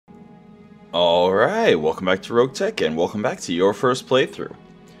Alright, welcome back to Roguetech, and welcome back to your first playthrough.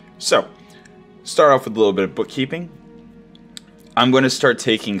 So, start off with a little bit of bookkeeping. I'm going to start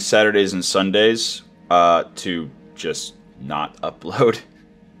taking Saturdays and Sundays to just not upload.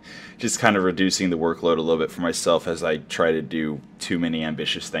 Just kind of reducing the workload a little bit for myself as I try to do too many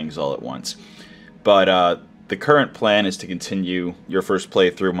ambitious things all at once. But the current plan is to continue your first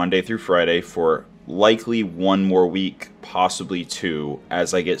playthrough Monday through Friday for likely one more week, possibly two,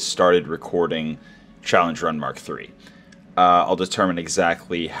 as I get started recording Challenge Run Mark III. I'll determine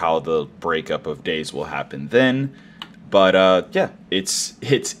exactly how the breakup of days will happen then, but yeah, it's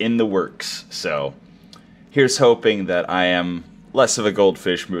in the works. So here's hoping that I am less of a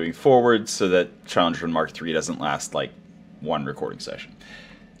goldfish moving forward, so that Challenge Run Mark III doesn't last like one recording session.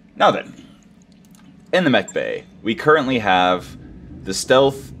 Now then, in the mech bay, we currently have the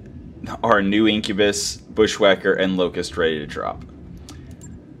Stealth, our new Incubus, Bushwhacker, and Locust ready to drop.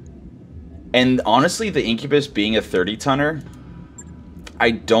 And honestly, the Incubus being a 30-tonner, I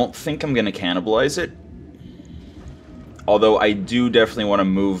don't think I'm going to cannibalize it. Although I do definitely want to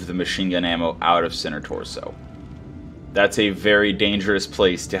move the machine gun ammo out of center torso. That's a very dangerous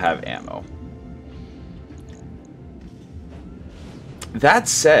place to have ammo. That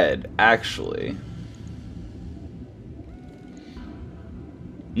said, actually,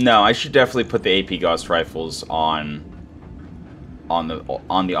 no, I should definitely put the AP Gauss rifles on the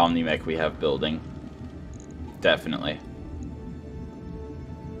Omni-Mech we have building. Definitely.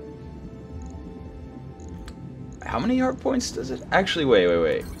 How many hard points does it? Actually,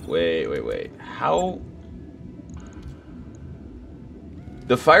 wait. How?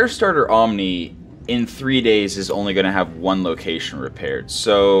 The Firestarter Omni in 3 days is only going to have one location repaired,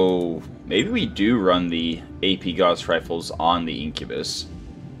 so maybe we do run the AP Gauss rifles on the Incubus.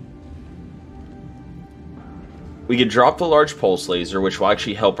 We could drop the large pulse laser, which will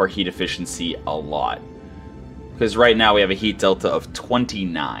actually help our heat efficiency a lot. Because right now we have a heat delta of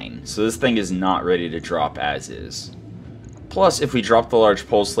 29, so this thing is not ready to drop as is. Plus, if we drop the large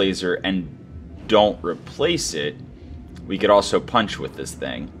pulse laser and don't replace it, we could also punch with this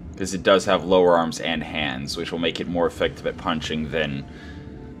thing, because it does have lower arms and hands, which will make it more effective at punching than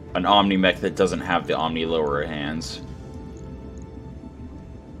an Omni-Mech that doesn't have the Omni lower hands.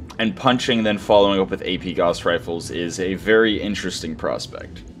 And punching, then following up with AP Gauss rifles is a very interesting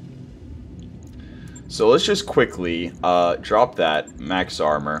prospect. So let's just quickly drop that max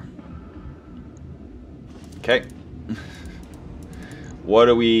armor. Okay. What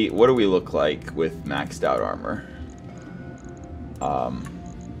do we look like with maxed out armor?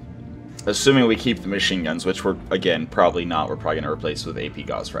 Assuming we keep the machine guns, which we're, again, probably not. We're probably going to replace with AP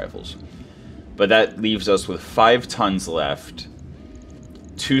Gauss rifles. But that leaves us with 5 tons left,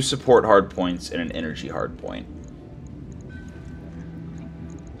 2 support hardpoints, and an energy hardpoint.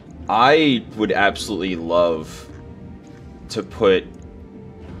 I would absolutely love to put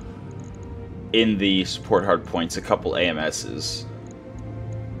in the support hardpoints a couple AMSs.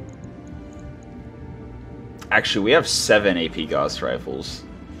 Actually, we have 7 AP Gauss rifles.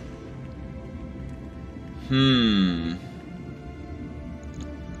 We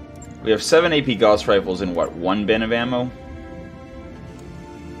have 7 AP Gauss rifles in what, 1 bin of ammo?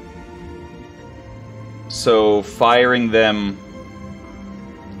 So, firing them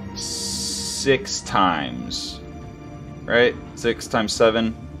 6 times, right? 6 times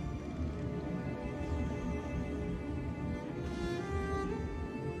 7.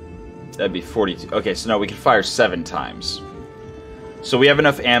 That'd be 42. Okay, so no, we can fire 7 times. So we have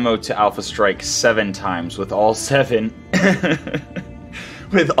enough ammo to alpha strike 7 times with all 7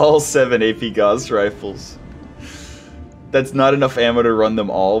 with all 7 AP Gauss rifles. That's not enough ammo to run them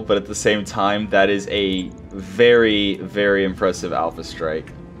all, but at the same time, that is a very, very impressive alpha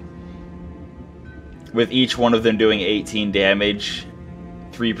strike. With each one of them doing 18 damage,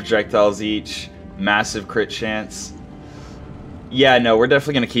 3 projectiles each, massive crit chance. Yeah, no, we're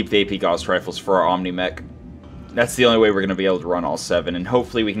definitely going to keep the AP Gauss rifles for our Omni-Mech. That's the only way we're going to be able to run all 7, and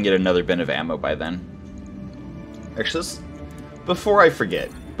hopefully we can get another bin of ammo by then. Actually, before I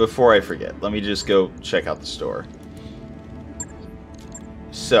forget, let me just go check out the store.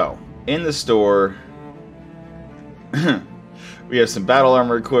 So, in the store, we have some battle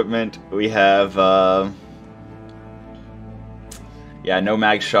armor equipment. We have, yeah, no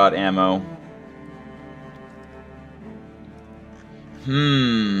mag shot ammo.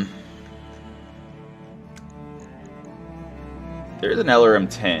 There's an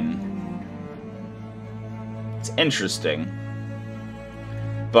LRM-10. It's interesting.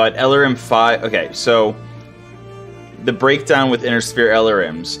 But LRM-5... Okay, so the breakdown with Inner Sphere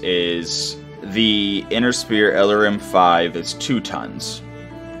LRMs is the Inner Sphere LRM-5 is 2 tons.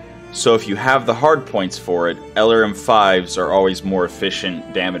 So if you have the hard points for it, LRM 5s are always more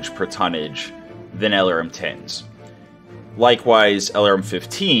efficient damage per tonnage than LRM 10s. Likewise, LRM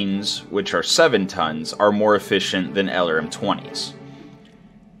 15s, which are 7 tons, are more efficient than LRM 20s.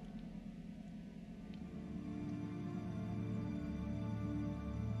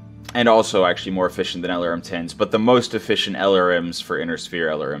 And also actually more efficient than LRM 10s, but the most efficient LRMs for Inner Sphere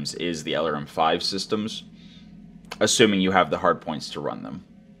LRMs is the LRM 5 systems, assuming you have the hard points to run them.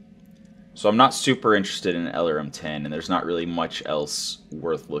 So I'm not super interested in LRM 10, and there's not really much else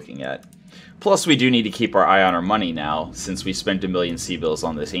worth looking at. Plus, we do need to keep our eye on our money now, since we spent 1 million C-bills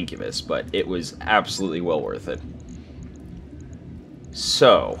on this Incubus, but it was absolutely well worth it.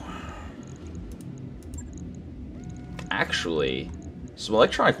 So, actually, some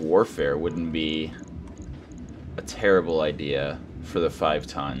electronic warfare wouldn't be a terrible idea for the 5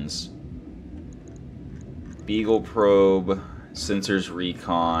 tons. Beagle probe, sensors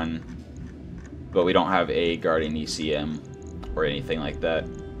recon, but we don't have a Guardian ECM or anything like that.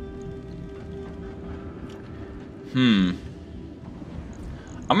 I'm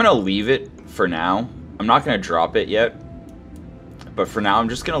gonna leave it for now. I'm not gonna drop it yet, but for now I'm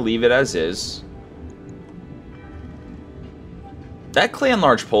just gonna leave it as is. That Clan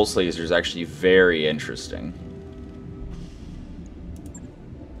Large Pulse Laser is actually very interesting.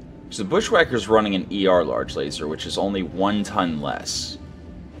 So the Bushwhacker's running an ER Large Laser, which is only 1 ton less,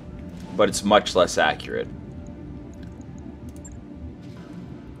 but it's much less accurate.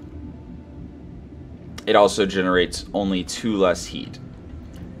 It also generates only 2 less heat.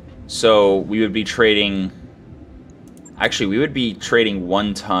 So we would be trading... Actually, we would be trading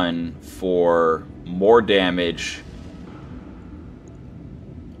 1 ton for more damage,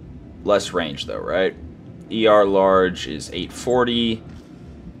 less range though, right? ER Large is 840.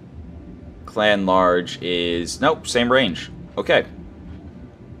 Clan Large is... Nope, same range. Okay.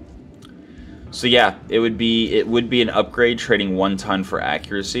 So yeah, it would be an upgrade trading 1 ton for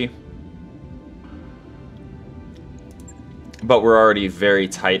accuracy. But we're already very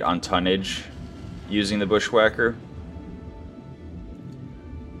tight on tonnage using the Bushwhacker.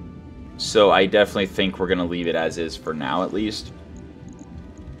 So I definitely think we're going to leave it as is for now, at least.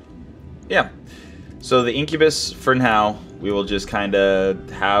 Yeah. So the Incubus, for now, we will just kind of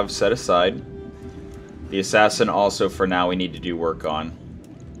have set aside. The Assassin also, for now, we need to do work on.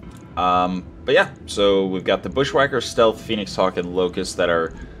 But yeah, so we've got the Bushwhacker, Stealth, Phoenix Hawk, and Locust that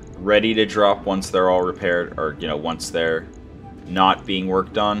are ready to drop once they're all repaired, or, you know, once they're not being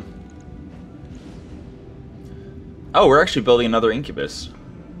worked on. Oh, we're actually building another Incubus.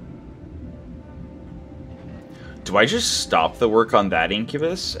 Do I just stop the work on that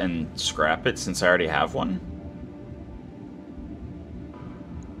Incubus and scrap it since I already have one?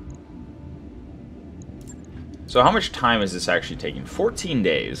 So how much time is this actually taking? 14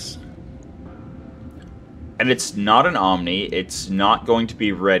 days. And it's not an Omni. It's not going to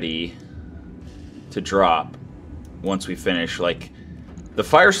be ready to drop once we finish. Like, the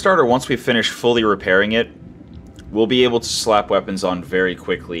Firestarter, once we finish fully repairing it, we'll be able to slap weapons on very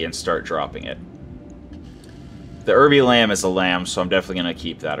quickly and start dropping it. The Irby Lamb is a lamb, so I'm definitely going to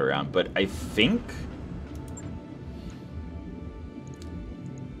keep that around. But I think...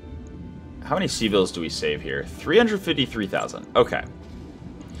 How many C-bills do we save here? 353,000. Okay.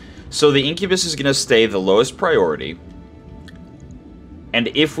 So the Incubus is going to stay the lowest priority. And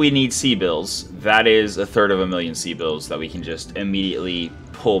if we need C-bills, that is 1/3 of a million C-bills that we can just immediately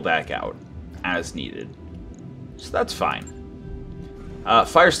pull back out as needed. So that's fine.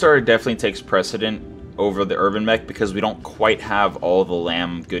 Firestarter definitely takes precedent over the Urban Mech because we don't quite have all the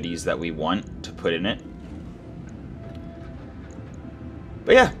lamb goodies that we want to put in it.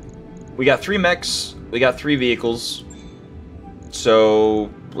 But yeah, we got 3 mechs, we got 3 vehicles, so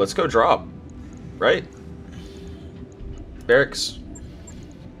let's go drop, right? Barracks.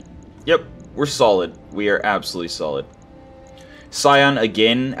 Yep, we're solid. We are absolutely solid. Scion,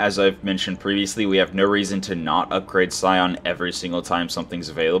 again, as I've mentioned previously, we have no reason to not upgrade Scion every single time something's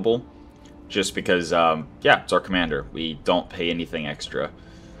available. Just because, yeah, it's our commander. We don't pay anything extra.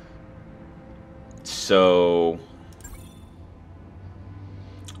 So,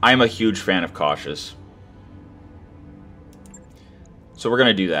 I'm a huge fan of Cautious. So we're going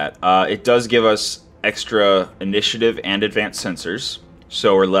to do that. It does give us extra initiative and advanced sensors,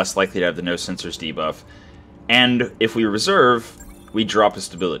 so we're less likely to have the no sensors debuff. And if we reserve, we drop a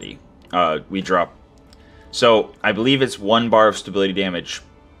stability. So I believe it's 1 bar of stability damage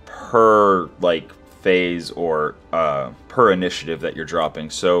per like phase or per initiative that you're dropping.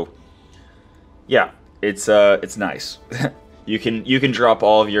 So yeah, it's nice. you can drop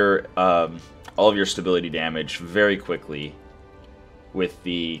all of your stability damage very quickly with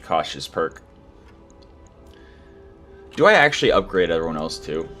the cautious perk. Do I actually upgrade everyone else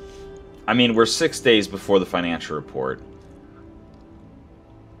too? I mean, we're 6 days before the financial report.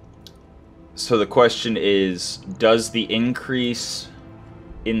 So the question is, does the increase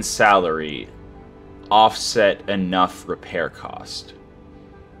in salary offset enough repair cost?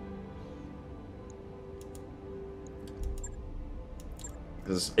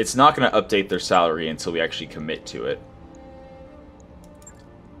 Because it's not going to update their salary until we actually commit to it.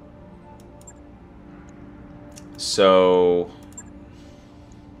 So...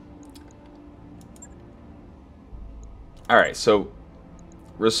 Alright, so...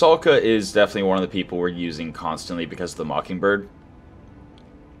 Rusalka is definitely one of the people we're using constantly because of the Mockingbird.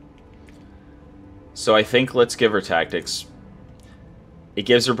 So I think let's give her tactics. It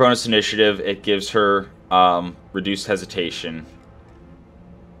gives her bonus initiative, it gives her reduced hesitation.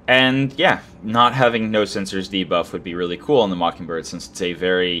 And yeah, not having no sensors debuff would be really cool on the Mockingbird since it's a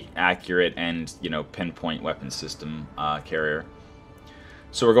very accurate and, you know, pinpoint weapon system carrier.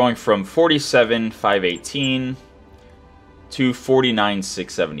 So we're going from 47,518 to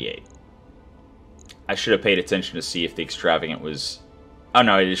 49,678. I should have paid attention to see if the extravagant was... Oh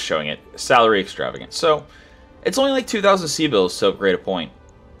no, it is showing it. Salary extravagant. So, it's only like 2,000 C-bills to upgrade a point.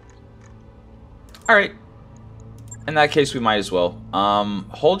 Alright. In that case, we might as well.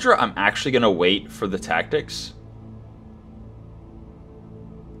 Huldra, I'm actually going to wait for the tactics.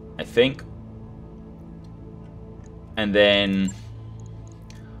 I think. And then...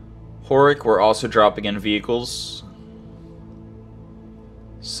 Horik, we're also dropping in vehicles.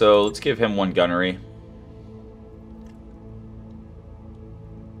 So, let's give him 1 gunnery.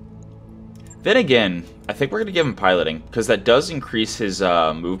 Then again, I think we're going to give him piloting, because that does increase his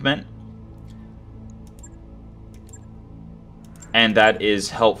movement. And that is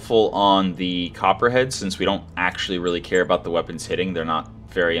helpful on the Copperhead, since we don't actually really care about the weapons hitting. They're not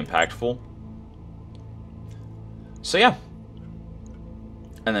very impactful. So yeah.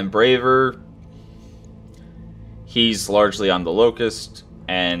 And then Braver, he's largely on the Locust.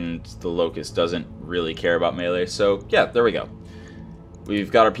 And the Locust doesn't really care about melee. So, yeah, there we go. We've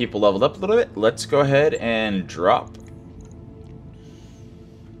got our people leveled up a little bit. Let's go ahead and drop.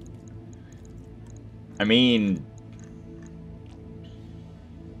 I mean...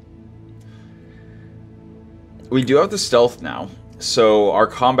 we do have the stealth now. So, our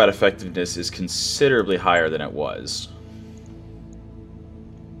combat effectiveness is considerably higher than it was.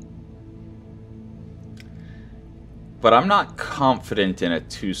 But I'm not confident in a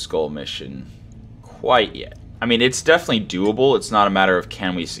 2-skull mission quite yet. I mean, it's definitely doable. It's not a matter of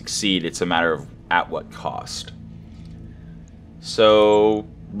can we succeed. It's a matter of at what cost. So,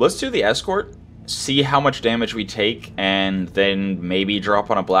 let's do the escort. See how much damage we take. And then maybe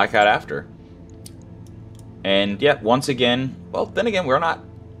drop on a blackout after. And yeah, once again, well, then again, we're not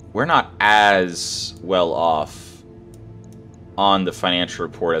as well off on the financial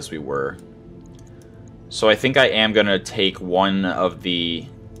report as we were. So I think I am gonna take one of the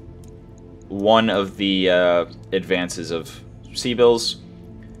advances of C-bills.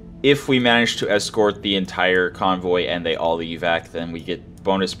 If we manage to escort the entire convoy and they all evac, then we get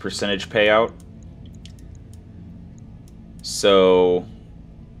bonus percentage payout. So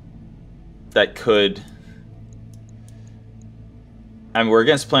that could... I mean, we're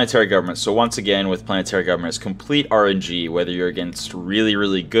against planetary government, so once again, with planetary government, it's complete RNG, whether you're against really,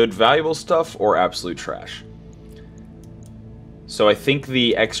 really good, valuable stuff, or absolute trash. So I think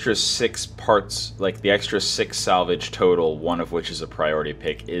the extra 6 parts, like the extra 6 salvage total, one of which is a priority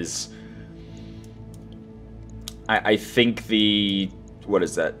pick, is... I think the... what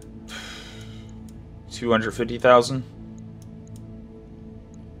is that? 250,000?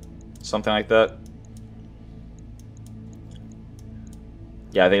 Something like that.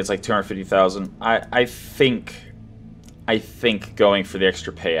 Yeah, I think it's like 250,000. I think going for the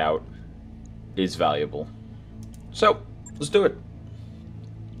extra payout is valuable. So, let's do it.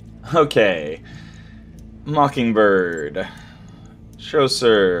 Okay. Mockingbird.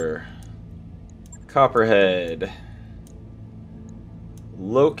 Chaucer. Copperhead.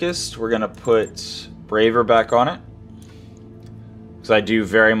 Locust, we're going to put Braver back on it. Because I do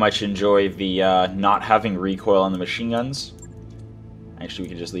very much enjoy the not having recoil on the machine guns. Actually, we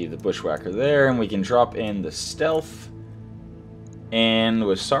can just leave the Bushwhacker there, and we can drop in the Stealth. And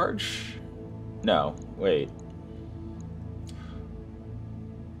with Sarge? No, wait.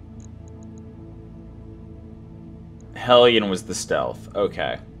 Hellion was the Stealth.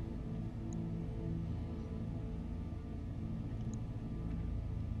 Okay.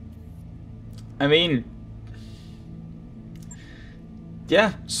 I mean...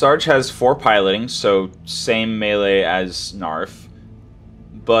 yeah, Sarge has 4 piloting, so same melee as Narf.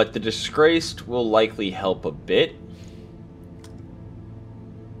 But the Disgraced will likely help a bit.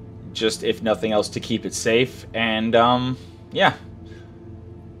 Just, if nothing else, to keep it safe. And, yeah.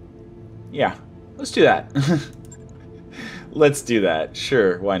 Yeah, let's do that. Let's do that.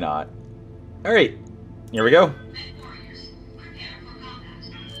 Sure, why not? Alright, here we go.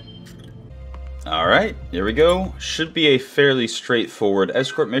 Alright, here we go. Should be a fairly straightforward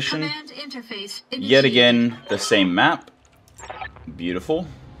escort mission. Yet again, the same map. Beautiful.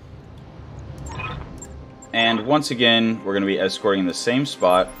 And once again, we're going to be escorting the same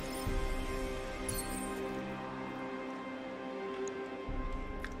spot.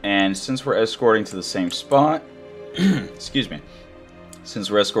 And since we're escorting to the same spot, excuse me,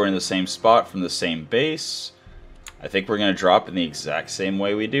 since we're escorting the same spot from the same base, I think we're going to drop in the exact same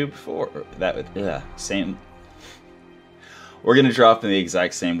way we do before. We're going to drop in the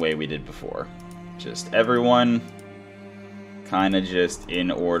exact same way we did before. Just everyone kind of just in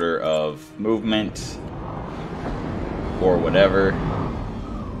order of movement or whatever.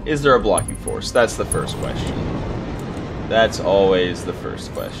 Is there a blocking force? That's the first question. That's always the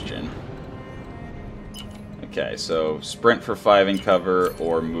first question. Okay, so sprint for 5 in cover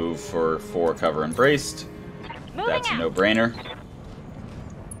or move for 4 cover and braced. That's a no-brainer.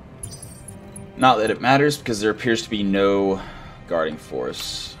 Not that it matters because there appears to be no guarding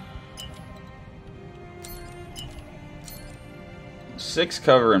force. 6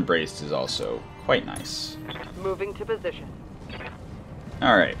 cover and braced is also quite nice. Moving to position.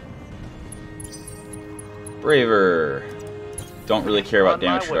 Alright. Braver. Don't really care about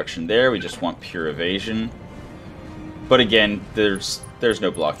damage reduction there, we just want pure evasion. But again, there's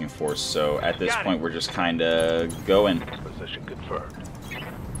no blocking force, so at this point we're just kinda going. Position confirmed.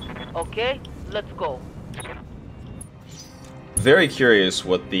 Okay, let's go. Very curious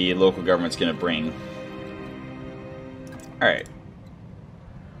what the local government's gonna bring. Alright.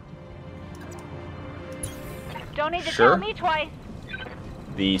 Don't need to tell me twice.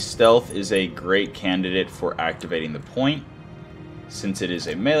 The stealth is a great candidate for activating the point, since it is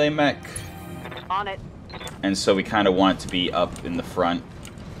a melee mech. On it. And so we kind of want it to be up in the front.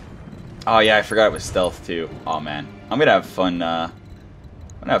 Oh yeah, I forgot it was stealth too. Oh man, I'm gonna have fun. I'm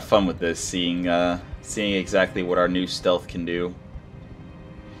gonna have fun with this, seeing exactly what our new stealth can do.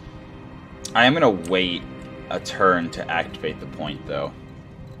 I am gonna wait a turn to activate the point though.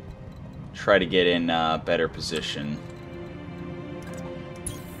 Try to get in better position.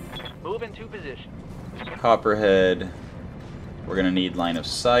 Move into position. Copperhead. We're gonna need line of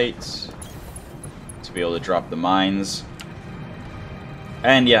sight to be able to drop the mines.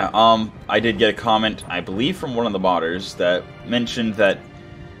 And yeah, I did get a comment, I believe from one of the modders, that mentioned that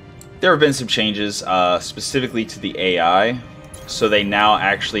there have been some changes, specifically to the AI, so they now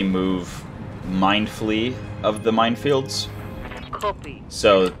actually move mindfully of the minefields. Copy.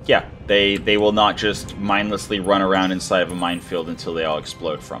 So yeah, they will not just mindlessly run around inside of a minefield until they all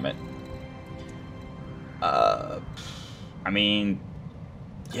explode from it. I mean,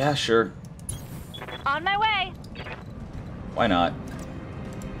 yeah, sure. On my way. Why not?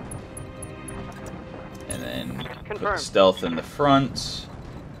 And then put Confirmed. stealth in the front.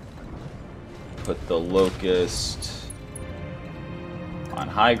 Put the locust on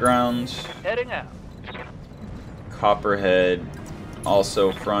high ground. Heading out. Copperhead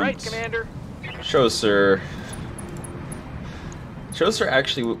also front. Right, Commander. Chaucer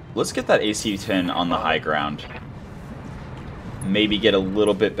actually, let's get that AC-10 on the high ground. Maybe get a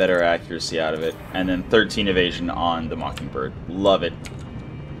little bit better accuracy out of it. And then 13 evasion on the Mockingbird. Love it.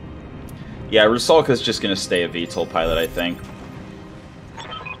 Yeah, Rusalka's just going to stay a VTOL pilot, I think.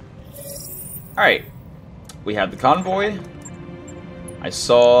 Alright. We have the convoy. I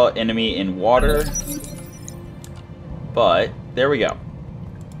saw enemy in water. But, there we go.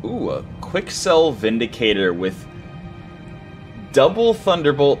 Ooh, a quick cell Vindicator with double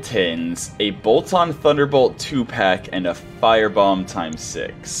Thunderbolt 10s, a Bolt-on Thunderbolt 2-pack, and a Firebomb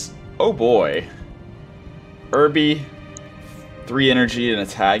 ×6. Oh boy. Irby, 3 energy and a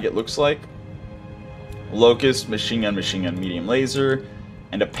tag, it looks like. Locust, machine gun, medium laser,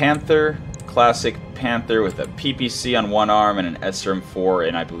 and a Panther, classic Panther with a PPC on one arm and an SRM-4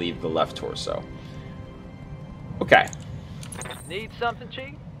 in, I believe, the left torso. Okay. Need something,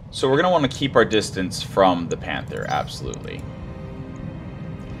 Chief? So we're going to want to keep our distance from the Panther, absolutely.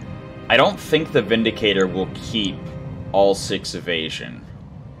 I don't think the Vindicator will keep all 6 evasion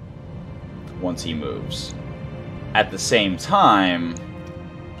once he moves. At the same time,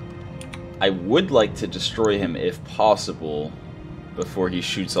 I would like to destroy him if possible before he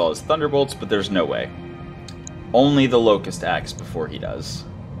shoots all his Thunderbolts, but there's no way. Only the Locust acts before he does.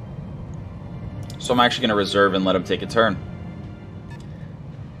 So I'm actually going to reserve and let him take a turn.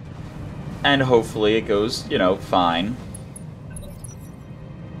 And hopefully it goes, you know, fine.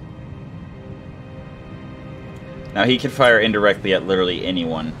 Now he can fire indirectly at literally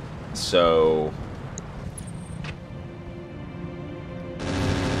anyone, so...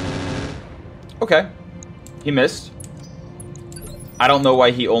 Okay. He missed. I don't know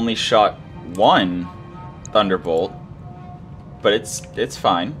why he only shot one Thunderbolt, but it's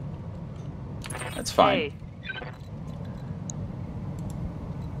fine. That's fine. Hey.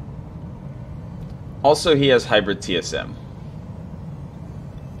 Also, he has Hybrid TSM.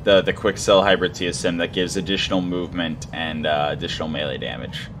 The Quick Cell Hybrid TSM that gives additional movement and additional melee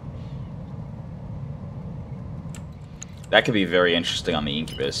damage. That could be very interesting on the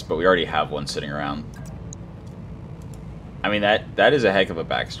Incubus, but we already have one sitting around. I mean, that is a heck of a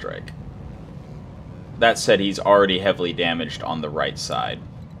backstrike. That said, he's already heavily damaged on the right side.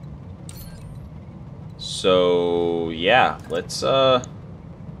 So, yeah, let's,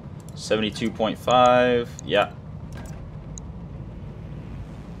 72.5, yeah.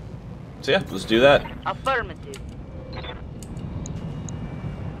 So yeah, let's do that. Affirmative.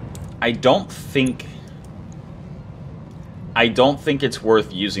 I don't think it's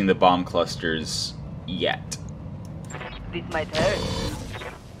worth using the bomb clusters yet. This might hurt.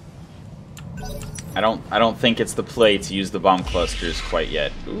 I don't think it's the play to use the bomb clusters quite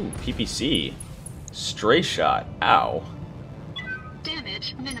yet. Ooh, PPC. Stray shot. Ow.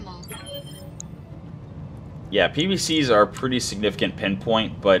 Damage minimal. Yeah, PVCs are a pretty significant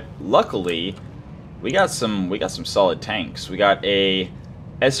pinpoint, but luckily we got some solid tanks. We got a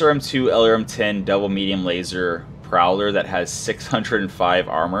SRM-2 LRM-10 double medium laser prowler that has 605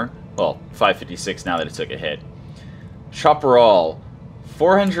 armor. Well, 556 now that it took a hit. Chopperall,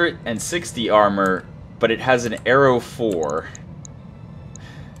 460 armor, but it has an Arrow 4.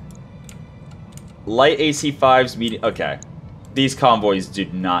 Light AC5s, medium... Okay. These convoys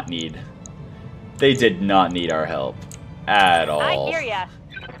did not need... They did not need our help. At all. I hear ya.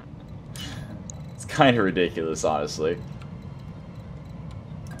 It's kind of ridiculous, honestly.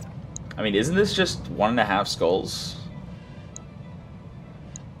 I mean, isn't this just 1.5 skulls?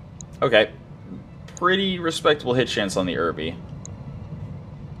 Okay. Pretty respectable hit chance on the Irby.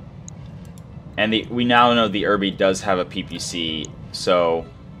 And we now know the Irby does have a PPC, so...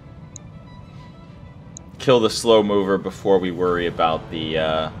 Kill the slow mover before we worry about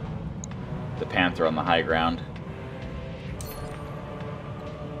the Panther on the high ground.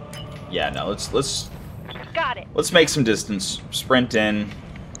 Yeah, no, let's Got it. let's make some distance. Sprint in.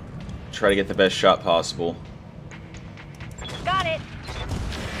 Try to get the best shot possible. Got it.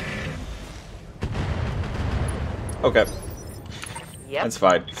 Okay, Yep. that's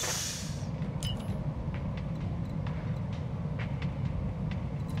fine.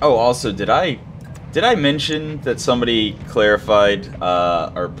 Oh, also, did I mention that somebody clarified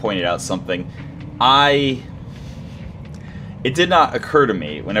or pointed out something? It did not occur to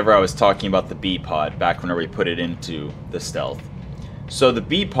me whenever I was talking about the B-Pod back whenever we put it into the stealth. So the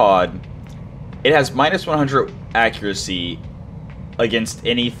B-Pod, it has minus 100 accuracy against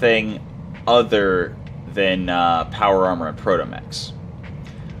anything other than power armor and protomechs.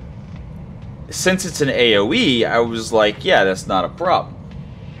 Since it's an AoE, I was like, yeah, that's not a problem.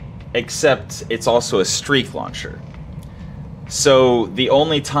 Except it's also a streak launcher. So the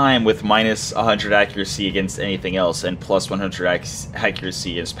only time with minus 100 accuracy against anything else and plus 100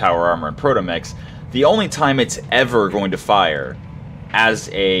 accuracy against power armor and protomechs, the only time it's ever going to fire as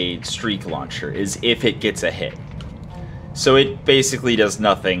a streak launcher is if it gets a hit. So it basically does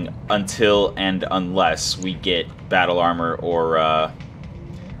nothing until and unless we get battle armor or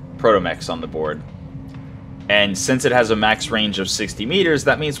protomechs on the board. And since it has a max range of 60 meters,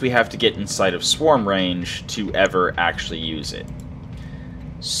 that means we have to get inside of swarm range to ever actually use it.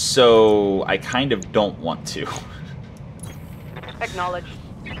 So I kind of don't want to. Acknowledged.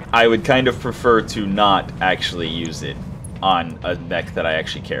 I would kind of prefer to not actually use it on a mech that I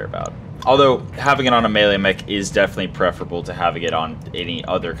actually care about. Although having it on a melee mech is definitely preferable to having it on any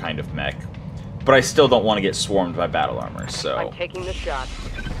other kind of mech. But I still don't want to get swarmed by battle armor, so... I'm taking the shot.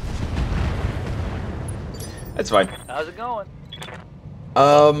 That's fine. How's it going?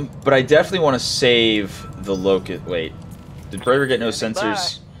 But I definitely want to save the Locust. Wait, did Braver get no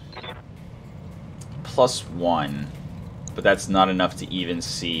sensors? +1, but that's not enough to even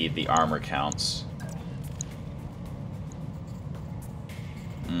see the armor counts.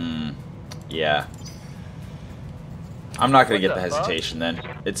 Yeah. I'm not gonna get the hesitation then.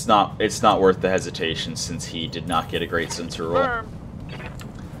 It's not worth the hesitation since he did not get a great sensor roll. Firm.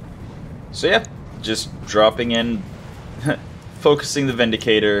 So yeah. Just dropping in, focusing the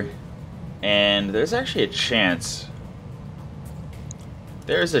Vindicator, and there's actually a chance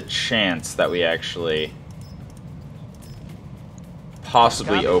there's a chance that we actually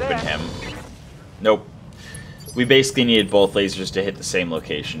possibly open him. Nope. We basically needed both lasers to hit the same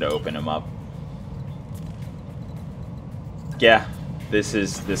location to open him up. Yeah, this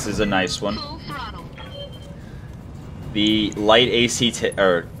is a nice one. Full throttle. The light AC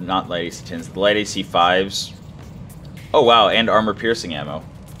or not light AC 10s, the light AC 5s. Oh wow, and armor piercing ammo.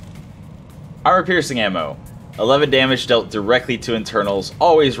 Armor piercing ammo. 11 damage dealt directly to internals,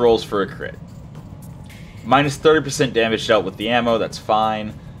 always rolls for a crit. Minus 30% damage dealt with the ammo, that's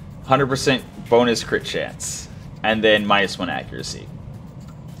fine. 100% bonus crit chance. And then minus 1 accuracy.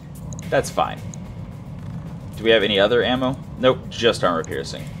 That's fine. Do we have any other ammo? Nope, just armor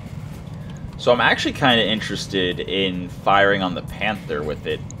piercing. So I'm actually kind of interested in firing on the Panther with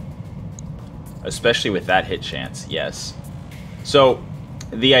it. Especially with that hit chance, yes. So,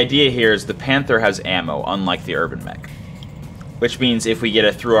 the idea here is the Panther has ammo, unlike the Urban Mech. Which means if we get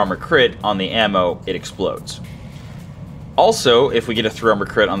a through armor crit on the ammo, it explodes. Also, if we get a through armor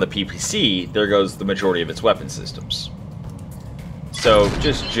crit on the PPC, there goes the majority of its weapon systems. So,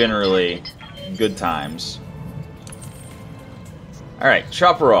 just generally, good times. Alright,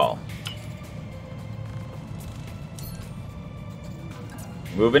 chopper all.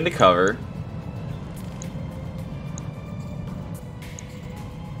 Move into cover.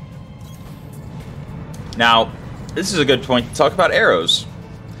 Now, this is a good point to talk about arrows.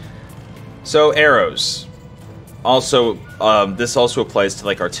 So, arrows. Also, this also applies to,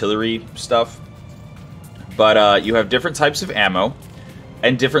 like, artillery stuff. But, you have different types of ammo,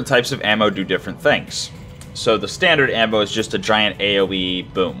 and different types of ammo do different things. So, the standard ammo is just a giant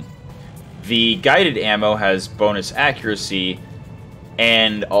AoE boom. The guided ammo has bonus accuracy,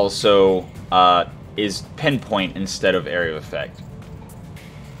 and also, is pinpoint instead of area of effect.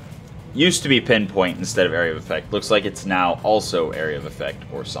 Used to be pinpoint instead of area of effect. Looks like it's now also area of effect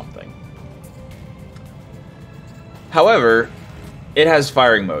or something. However, it has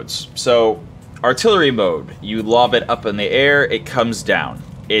firing modes. So, artillery mode, you lob it up in the air, it comes down.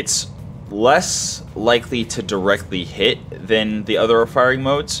 It's less likely to directly hit than the other firing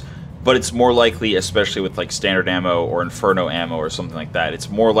modes, but it's more likely, especially with like standard ammo or inferno ammo or something like that, it's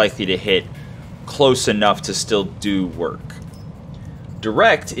more likely to hit close enough to still do work.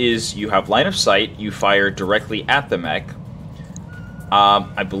 Direct is you have line of sight, you fire directly at the mech.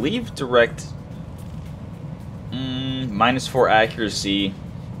 I believe direct minus 4 accuracy,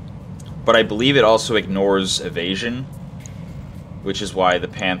 but I believe it also ignores evasion, which is why the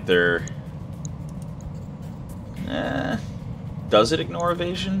Panther... does it ignore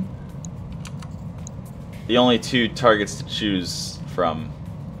evasion? The only two targets to choose from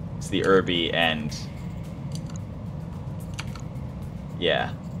is the Irby and...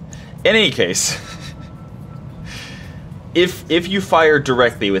 yeah. In any case, if you fire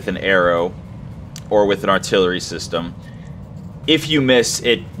directly with an arrow or with an artillery system, if you miss,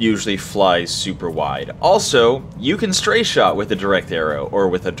 it usually flies super wide. Also, you can stray shot with a direct arrow or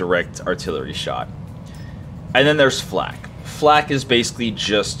with a direct artillery shot. And then there's flak. Flak is basically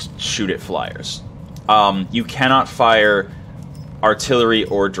just shoot at flyers. You cannot fire artillery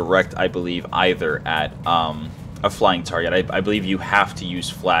or direct, I believe, either at a flying target. I believe you have to use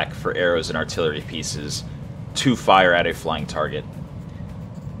flak for arrows and artillery pieces to fire at a flying target.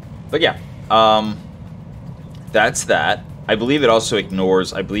 But yeah, that's that. I believe it also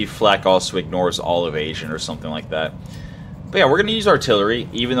ignores, I believe flak also ignores all evasion or something like that. But yeah, we're going to use artillery.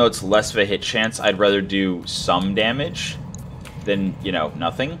 Even though it's less of a hit chance, I'd rather do some damage than, you know,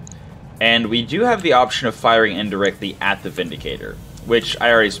 nothing. And we do have the option of firing indirectly at the Vindicator, which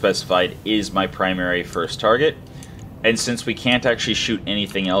I already specified is my primary first target. And since we can't actually shoot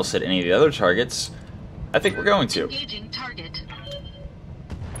anything else at any of the other targets, I think we're going to. Engaging target.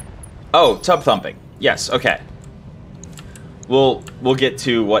 Oh, tub thumping. Yes, okay. We'll get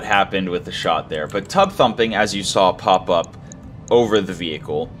to what happened with the shot there. But tub thumping, as you saw pop up over the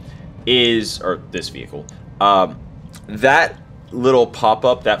vehicle, is... or this vehicle. That little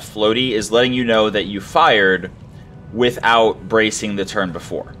pop-up, that floaty, is letting you know that you fired without bracing the turn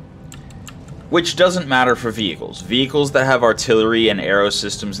before. Which doesn't matter for vehicles. Vehicles that have artillery and arrow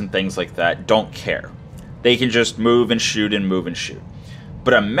systems and things like that don't care. They can just move and shoot and move and shoot.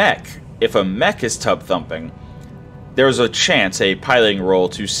 But a mech, if a mech is tub thumping, there's a chance, a piloting roll,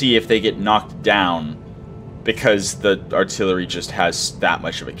 to see if they get knocked down because the artillery just has that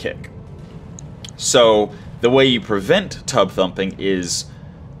much of a kick. So the way you prevent tub thumping is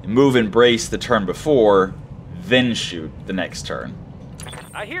move and brace the turn before, then shoot the next turn.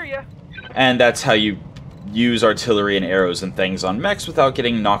 I hear ya. And that's how you use artillery and arrows and things on mechs without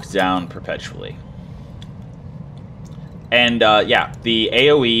getting knocked down perpetually. And yeah, the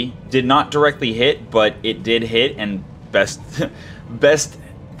AoE did not directly hit, but it did hit, and best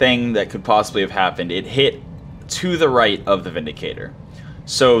thing that could possibly have happened, it hit to the right of the Vindicator.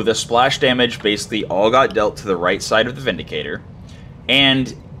 So the splash damage basically all got dealt to the right side of the Vindicator,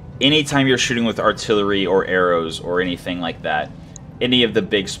 and anytime you're shooting with artillery or arrows or anything like that, any of the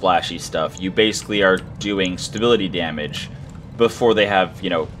big splashy stuff, you basically are doing stability damage before they have, you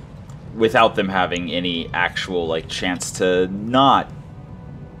know, without them having any actual, like, chance to not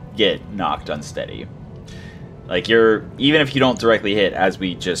get knocked unsteady. Like, even if you don't directly hit, as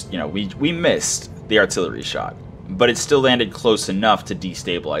we just, you know, we missed the artillery shot, but it still landed close enough to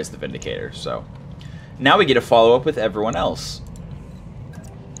destabilize the Vindicator, so. Now we get to follow up with everyone else,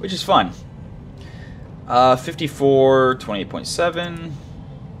 which is fun. 54, 28.7.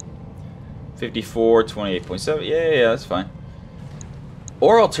 54, 28.7. Yeah, that's fine.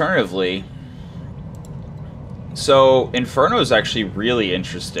 Or alternatively, so Inferno is actually really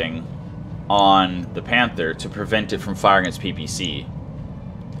interesting on the Panther to prevent it from firing its PPC.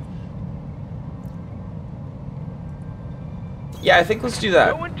 Yeah, I think let's do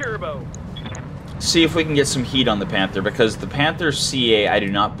that. Going turbo. See if we can get some heat on the Panther, because the Panther CA I do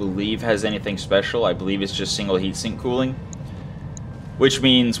not believe has anything special. I believe it's just single heatsink cooling, which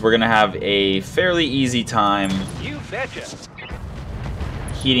means we're going to have a fairly easy time You betcha.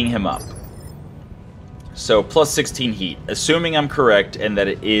 heating him up. So plus 16 heat, assuming I'm correct and that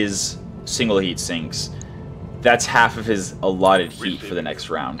it is single heat sinks, that's half of his allotted heat for the next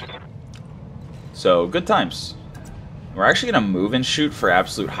round. So good times. We're actually going to move and shoot for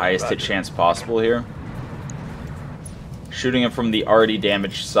absolute highest hit chance possible here. Shooting him from the already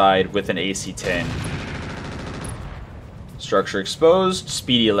damaged side with an AC-10. Structure exposed,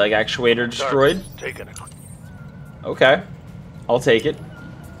 speedy leg actuator destroyed. Okay, I'll take it.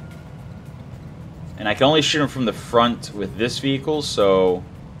 And I can only shoot him from the front with this vehicle, so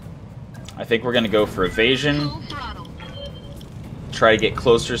I think we're going to go for evasion. Full throttle. Try to get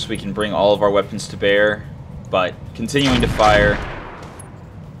closer so we can bring all of our weapons to bear, but continuing to fire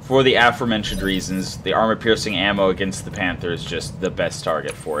for the aforementioned reasons. The armor-piercing ammo against the Panther is just the best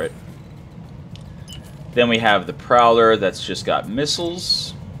target for it. Then we have the Prowler that's just got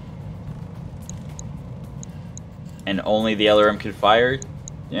missiles, and only the LRM can fire.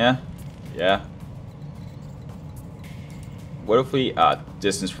 Yeah. What if we...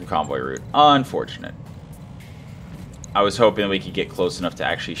 distance from convoy route. Unfortunate. I was hoping we could get close enough to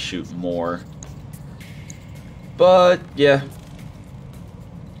actually shoot more. But, yeah.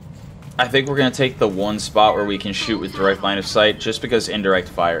 I think we're going to take the one spot where we can shoot with direct line of sight, just because indirect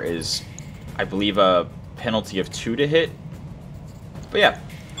fire is, I believe, a penalty of 2 to hit. But yeah.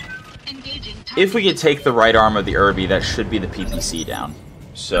 Engaging If we could take the right arm of the Irby, that should be the PPC down.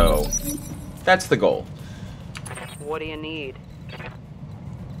 So, that's the goal. What do you need?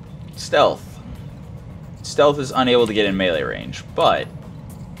 Stealth. Stealth is unable to get in melee range, but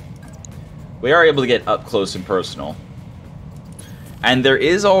we are able to get up close and personal. And there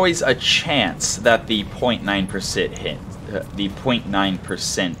is always a chance that the 0.9% hit. The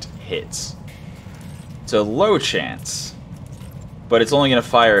 0.9% hits. It's a low chance, but it's only going to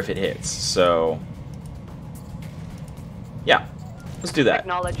fire if it hits. So, yeah, let's do that.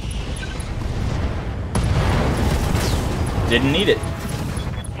 Acknowledge. Didn't need it.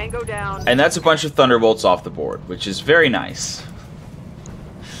 Tango down. And that's a bunch of Thunderbolts off the board, which is very nice.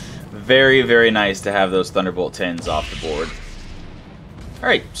 Very, very nice to have those Thunderbolt 10s off the board.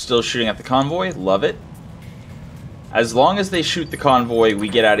 Alright, still shooting at the convoy. Love it. As long as they shoot the convoy, we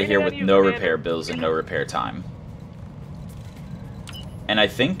get out of here with no repair bills and no repair time. And I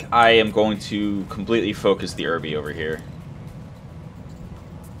think I am going to completely focus the Irby over here.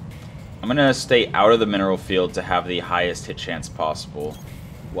 I'm going to stay out of the mineral field to have the highest hit chance possible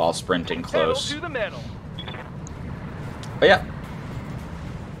while sprinting close. Pedal to the metal. But yeah.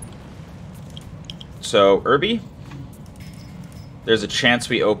 So, Irby, there's a chance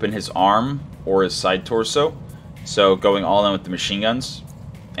we open his arm or his side torso. So, going all in with the machine guns.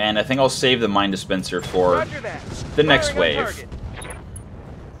 And I think I'll save the mine dispenser for Roger that. the next Firing on wave. target.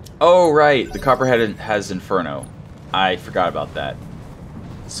 Oh, right. The Copperhead has Inferno. I forgot about that.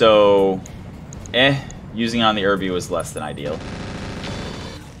 So, using on the Irby was less than ideal.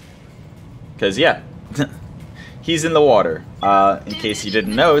 Because, yeah, he's in the water. In case you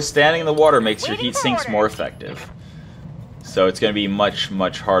didn't know, standing in the water makes your heat sinks more effective. So it's going to be much,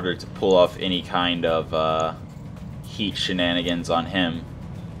 much harder to pull off any kind of heat shenanigans on him.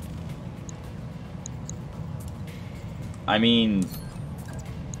 I mean,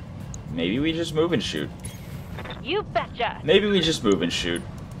 maybe we just move and shoot. You betcha. Maybe we just move and shoot.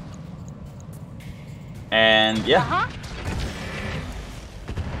 And yeah,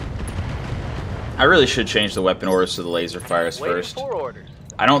 I really should change the weapon orders to the laser fires first. Waiting for orders.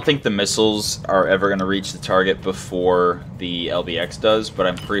 I don't think the missiles are ever going to reach the target before the LBX does, but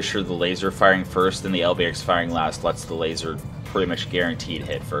I'm pretty sure the laser firing first and the LBX firing last lets the laser pretty much guaranteed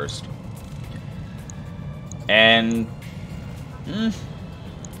hit first. And...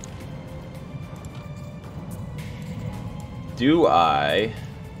 do I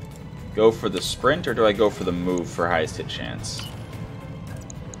go for the sprint or do I go for the move for highest hit chance?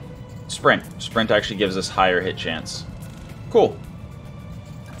 Sprint. Sprint actually gives us higher hit chance. Cool.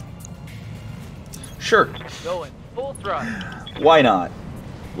 Sure. Going full thrust. Why not?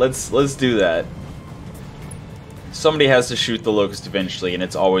 Let's do that. Somebody has to shoot the locust eventually, and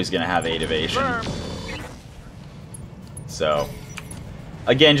it's always going to have 8 evasion. So,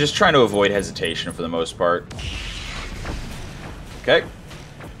 again, just trying to avoid hesitation for the most part. Okay.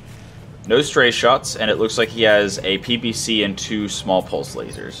 No stray shots, and it looks like he has a PPC and 2 small pulse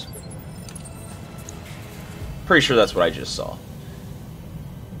lasers. Pretty sure that's what I just saw.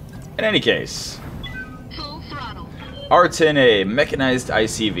 In any case, Full throttle. Artin, a mechanized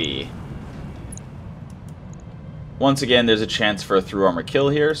ICV. Once again, there's a chance for a through armor kill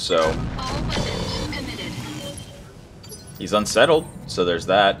here, so All weapons committed. he's unsettled, so there's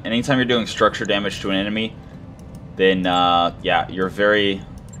that. Anytime you're doing structure damage to an enemy, then yeah, you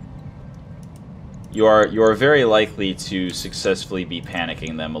are very likely to successfully be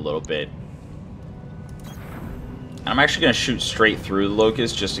panicking them a little bit. And I'm actually going to shoot straight through the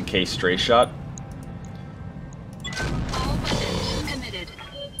locust just in case stray shot. All weapons committed.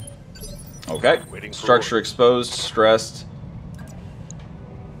 Okay. Structure exposed, stressed.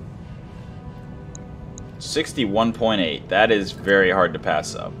 61.8. That is very hard to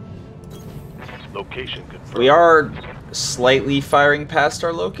pass up. Location confirmed. We are slightly firing past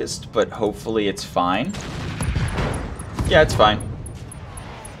our locust, but hopefully it's fine. Yeah, it's fine.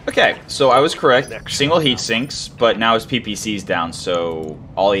 Okay, so I was correct. Single heat sinks, but now his PPC's down, so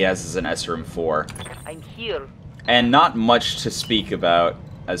all he has is an SRM4. I'm here. And not much to speak about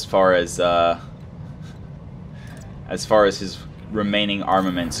as far as his remaining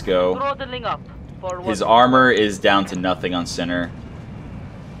armaments go. Throttling up. His armor is down to nothing on center,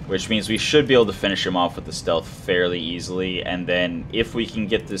 which means we should be able to finish him off with the stealth fairly easily, and then if we can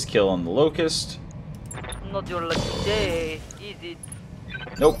get this kill on the locust... Not your lucky day, is it?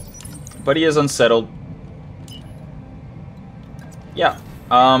 Nope. But he is unsettled. Yeah.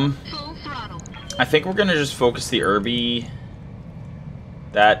 Full throttle. I think we're gonna just focus the Irby.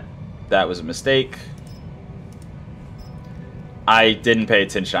 That was a mistake. I didn't pay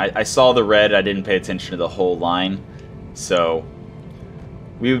attention. I saw the red, I didn't pay attention to the whole line. So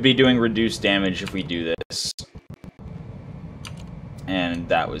we would be doing reduced damage if we do this. And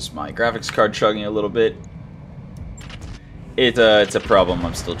that was my graphics card chugging a little bit. It's a problem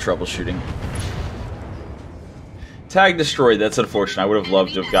I'm still troubleshooting. Tag destroyed, that's unfortunate. I would have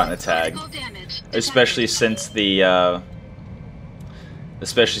loved to have gotten a tag. Especially since the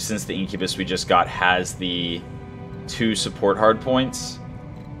Incubus we just got has the 2 support hardpoints.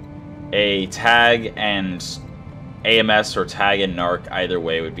 A tag and AMS or tag and narc, either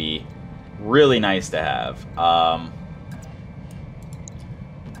way, would be really nice to have.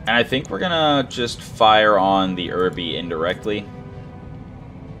 And I think we're gonna just fire on the Irby indirectly.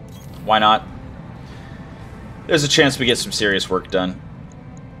 Why not? There's a chance we get some serious work done.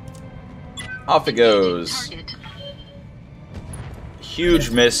 Off it goes.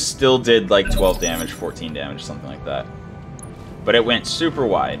 Huge miss, still did like 12 damage, 14 damage, something like that. But it went super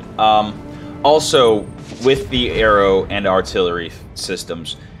wide. Also, with the arrow and artillery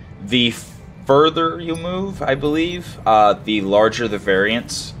systems, the further you move, I believe, the larger the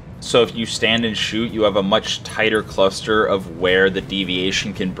variance. So if you stand and shoot, you have a much tighter cluster of where the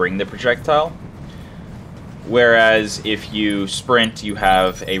deviation can bring the projectile. Whereas if you sprint, you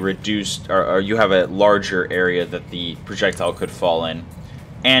have a reduced, or you have a larger area that the projectile could fall in.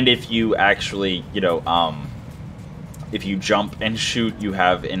 And if you actually, you know, if you jump and shoot, you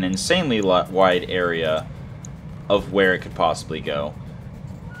have an insanely wide area of where it could possibly go.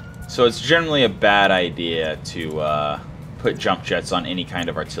 So it's generally a bad idea to put jump jets on any kind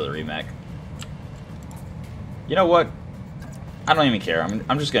of artillery mech. You know what? I don't even care.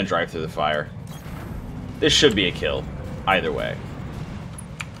 I'm just going to drive through the fire. This should be a kill, either way.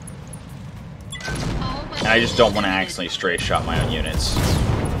 And I just don't want to accidentally stray shot my own units.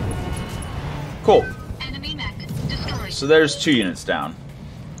 Cool. So there's 2 units down.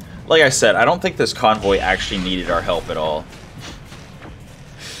 Like I said, I don't think this convoy actually needed our help at all.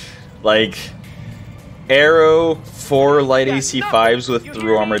 Like, arrow, 4 light AC5s with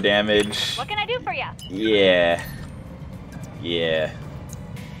through armor damage. What can I do for you? Yeah. Yeah.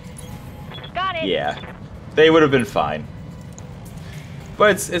 Got Got it. Yeah, they would have been fine.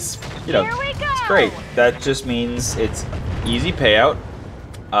 But it's you know, Here we go. it's great. That just means it's easy payout.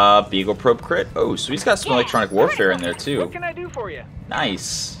 Beagle probe crit. Oh, so he's got some electronic warfare in there too. What can I do for you?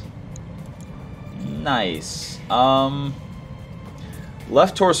 Nice. Nice.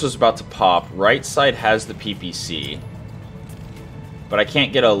 Left torso's about to pop. Right side has the PPC. But I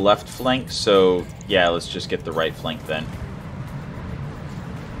can't get a left flank, so yeah, let's just get the right flank then.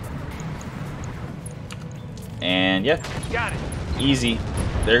 And yeah. Got it. Easy.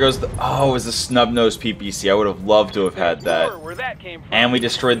 There goes the... Oh, it was the snub-nosed PPC. I would have loved to have had that. Where that came from. And we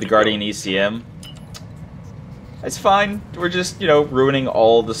destroyed the Guardian ECM. It's fine. We're just, you know, ruining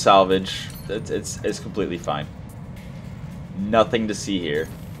all the salvage. It's completely fine. Nothing to see here.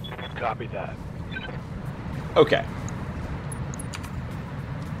 Copy that. Okay.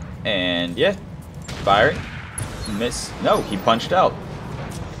 And yeah. Firing. Miss. No, he punched out.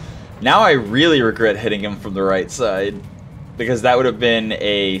 Now I really regret hitting him from the right side. Because that would have been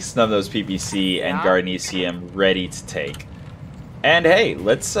a snub-nosed PPC and Guardian ECM ready to take. And hey,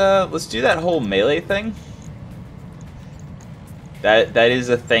 let's do that whole melee thing. That is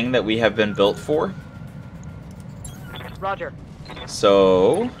a thing that we have been built for. Roger.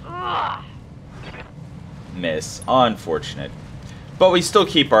 So Ugh. miss. Unfortunate. But we still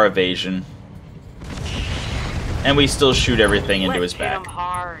keep our evasion. And we still shoot everything into his Let's hit back. him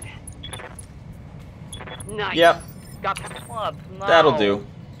hard. Nice. Yep. Got the club. No. That'll do.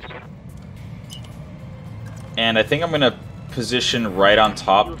 And I think I'm going to position right on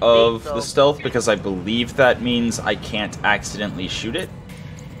top of the stealth because I believe that means I can't accidentally shoot it.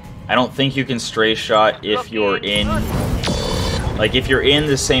 I don't think you can stray shot if you're in... Like, if you're in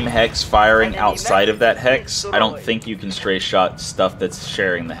the same hex firing outside of that hex, I don't think you can stray shot stuff that's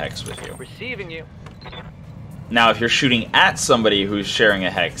sharing the hex with you. Receiving you. Now, if you're shooting at somebody who's sharing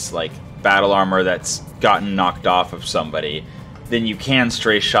a hex, like battle armor that's gotten knocked off of somebody, then you can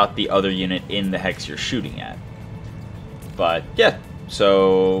stray shot the other unit in the hex you're shooting at. But, yeah,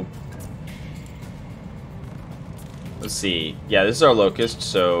 so... Let's see. Yeah, this is our locust,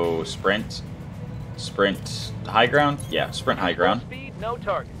 so sprint. Sprint high ground? Yeah, sprint high ground. Speed, no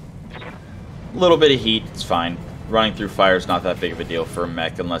target. A little bit of heat, it's fine. Running through fire is not that big of a deal for a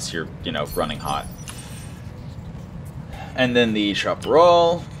mech unless you're, you know, running hot. And then the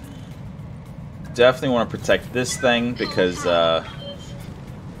chaparral. Definitely want to protect this thing because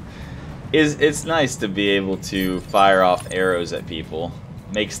it's nice to be able to fire off arrows at people.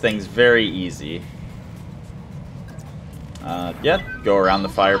 Makes things very easy. Yeah, go around the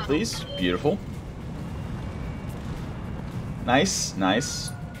fire, please. Beautiful. Nice,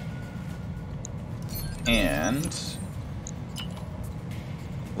 nice. And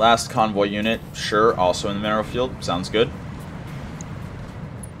last convoy unit, sure, also in the mineral field. Sounds good.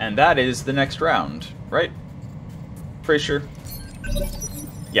 And that is the next round, right? Pretty sure.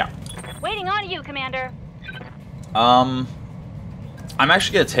 Yeah. Waiting on you, Commander. I'm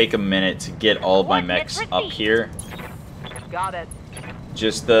actually gonna take a minute to get all of my mechs up here. Got it.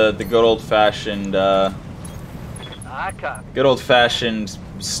 Just the good old-fashioned I copy. good old-fashioned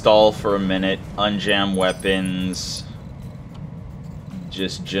stall for a minute, unjam weapons.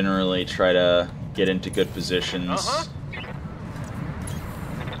 Just generally try to get into good positions.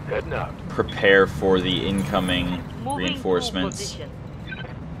 Heading out. Prepare for the incoming Moving to reinforcements. position.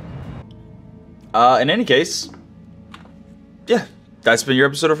 In any case, yeah, that's been your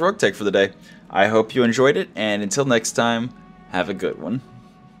episode of Roguetech for the day. I hope you enjoyed it, and until next time, have a good one.